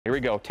Here we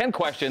go. 10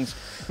 questions.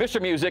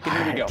 Mr. Music, and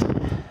here we go.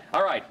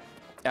 All right.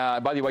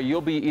 By the way,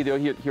 you'll be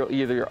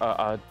either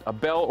a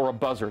bell or a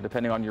buzzer,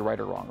 depending on your right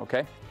or wrong,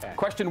 okay?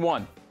 Question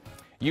 1.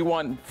 You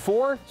won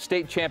 4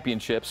 state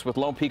championships with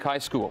Lone Peak High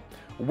School.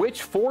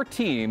 Which 4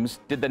 teams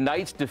did the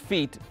Knights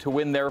defeat to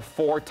win their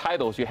 4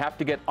 titles? You have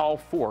to get all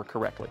 4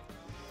 correctly.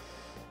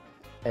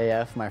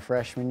 AF my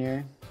freshman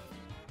year,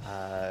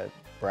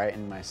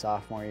 Brighton my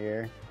sophomore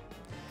year,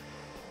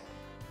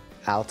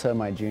 Alta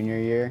my junior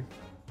year,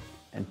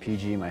 and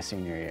PG my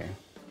senior year.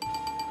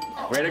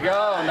 Way to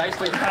go.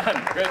 Nicely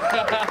done. Good.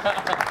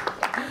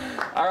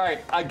 All right.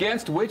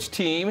 Against which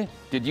team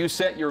did you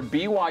set your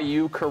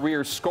BYU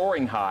career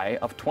scoring high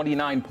of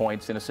 29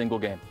 points in a single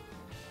game?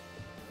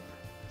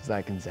 Is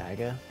that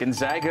Gonzaga?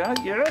 Gonzaga,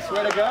 yes.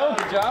 Way to go.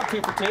 Good job.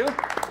 2 for 2.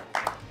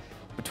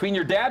 Between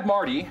your dad,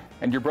 Marty,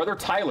 and your brother,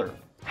 Tyler,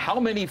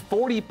 how many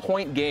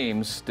 40-point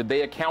games did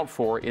they account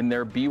for in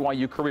their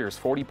BYU careers?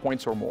 40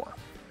 points or more?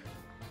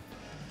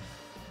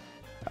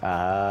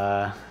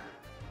 I'm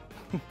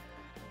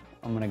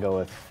going to go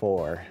with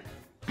 4.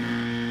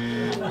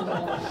 Very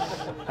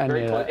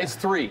close. It's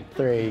 3.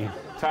 3.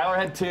 Tyler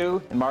had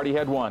 2, and Marty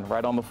had 1,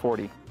 right on the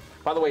 40.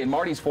 By the way, in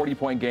Marty's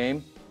 40-point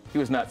game, he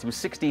was nuts. He was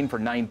 16 for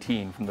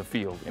 19 from the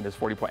field in his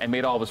 40-point, and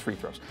made all of his free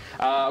throws.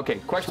 Okay,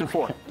 question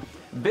 4.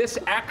 This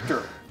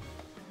actor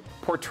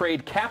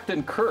portrayed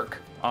Captain Kirk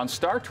on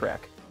Star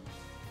Trek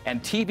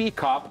and TV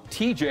cop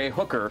T.J.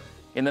 Hooker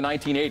in the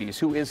 1980s.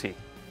 Who is he?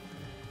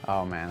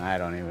 Oh, man, I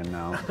don't even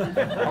know.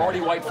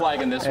 Already white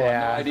flag in this one. Yeah,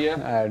 no idea?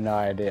 I have no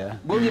idea.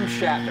 William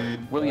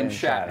Shatner. William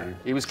Shatner.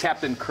 He was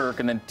Captain Kirk,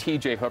 and then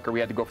T.J. Hooker.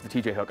 We had to go for the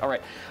T.J. Hook. All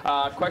right.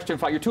 Question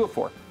 5. You're 2 of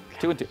 4.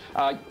 2 and 2.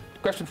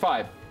 Question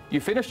 5. You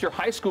finished your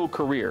high school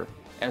career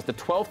as the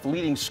 12th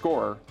leading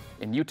scorer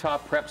in Utah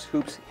Preps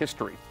Hoops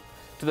history.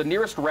 To the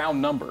nearest round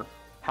number,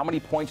 how many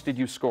points did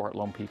you score at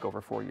Lone Peak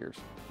over 4 years?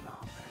 Oh,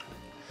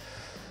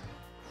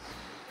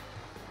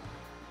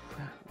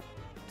 man.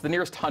 To the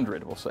nearest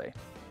 100, we'll say.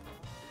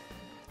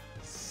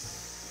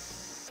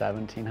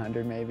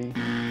 1,700 maybe?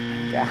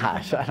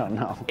 Gosh, I don't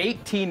know.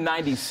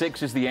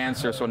 1896 is the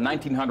answer, so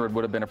 1900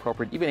 would have been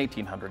appropriate, even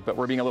 1800, but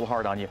we're being a little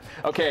hard on you.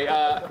 Okay,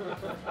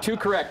 2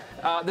 correct.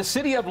 The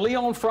city of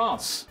Lyon,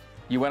 France.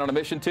 You went on a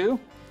mission too?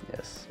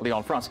 Yes.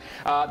 Lyon, France.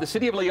 The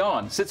city of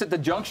Lyon sits at the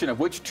junction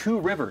of which 2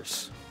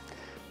 rivers?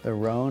 The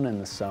Rhone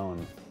and the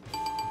Saône.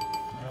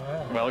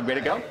 Well, way to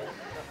go.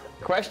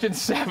 Question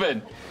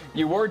 7.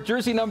 You wore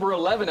jersey number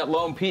 11 at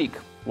Lone Peak.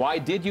 Why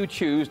did you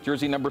choose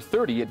jersey number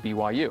 30 at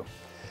BYU?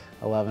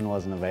 11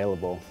 wasn't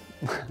available,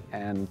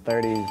 and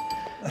 30.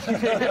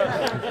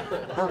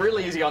 We're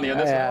really easy on you on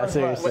this one. Yeah,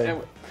 seriously.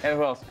 And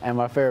who else? And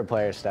my favorite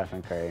player is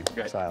Stephen Curry,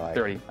 Okay. so I like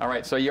 30. All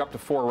right, so you're up to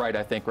 4 right,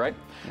 I think, right?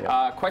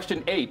 Yep.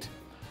 Question 8.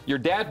 Your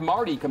dad,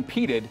 Marty,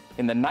 competed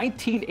in the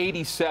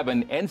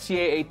 1987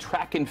 NCAA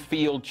Track and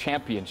Field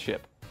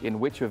Championship.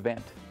 In which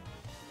event?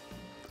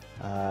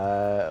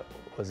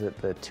 Was it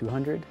the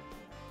 200?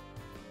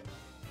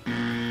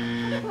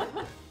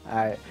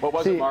 What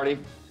was it, Marty?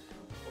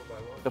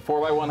 The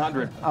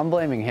 4x100. I'm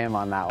blaming him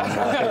on that one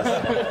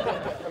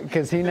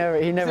because he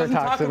never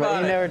talks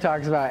about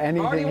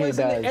anything Marty he was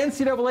does. in the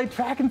NCAA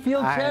Track and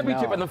Field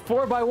Championship know. and the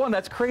 4x1.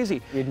 That's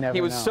crazy. You'd never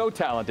He was know. so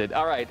talented.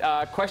 All right,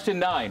 question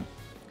 9.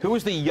 Who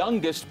is the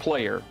youngest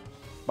player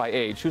by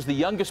age? Who's the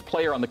youngest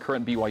player on the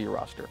current BYU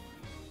roster?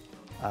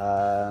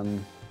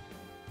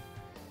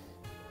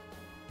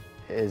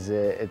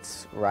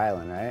 It's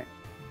Rylan, right?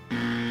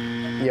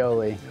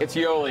 Yoli. It's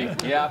Yoli.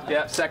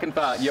 Yeah, second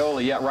thought.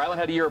 Yoli. Yeah, Rylan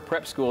had a year of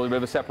prep school, a bit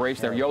of a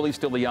separation there. Yoli's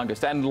still the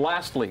youngest. And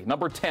lastly,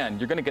 number 10,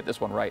 you're going to get this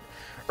one right.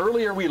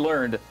 Earlier we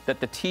learned that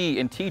the T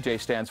in TJ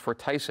stands for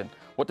Tyson.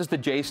 What does the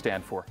J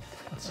stand for?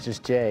 It's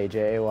just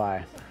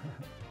J-A-Y.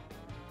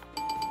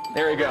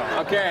 There you go.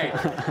 Okay,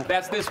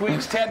 that's this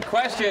week's 10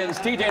 questions.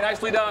 TJ,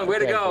 nicely done. Way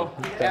to go.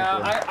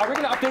 Are we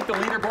going to update the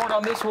leaderboard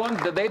on this one?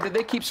 Did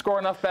they keep score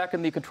enough back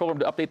in the control room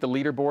to update the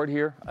leaderboard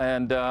here?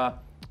 And well,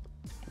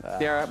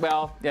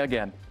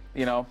 again,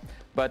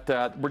 but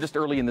we're just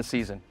early in the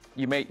season.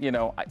 You may,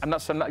 I'm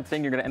not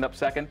saying you're going to end up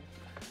second,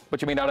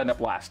 but you may not end up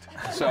last.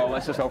 So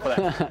let's just hope for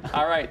that.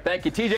 All right, thank you, TJ.